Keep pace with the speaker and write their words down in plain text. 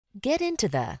Get into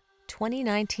the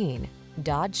 2019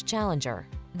 Dodge Challenger.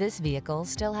 This vehicle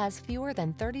still has fewer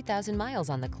than 30,000 miles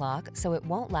on the clock, so it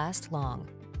won't last long.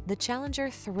 The Challenger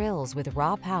thrills with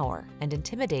raw power and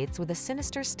intimidates with a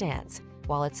sinister stance,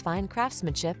 while its fine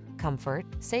craftsmanship, comfort,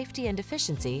 safety, and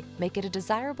efficiency make it a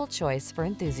desirable choice for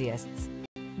enthusiasts.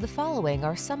 The following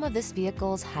are some of this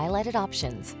vehicle's highlighted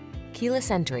options: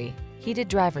 keyless entry, heated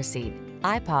driver's seat,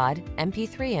 iPod,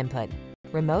 MP3 input,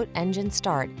 remote engine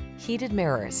start, heated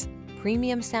mirrors,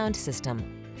 premium sound system,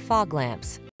 fog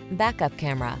lamps, backup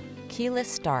camera, keyless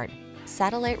start,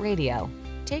 satellite radio.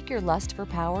 Take your lust for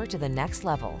power to the next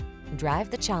level. Drive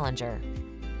the Challenger.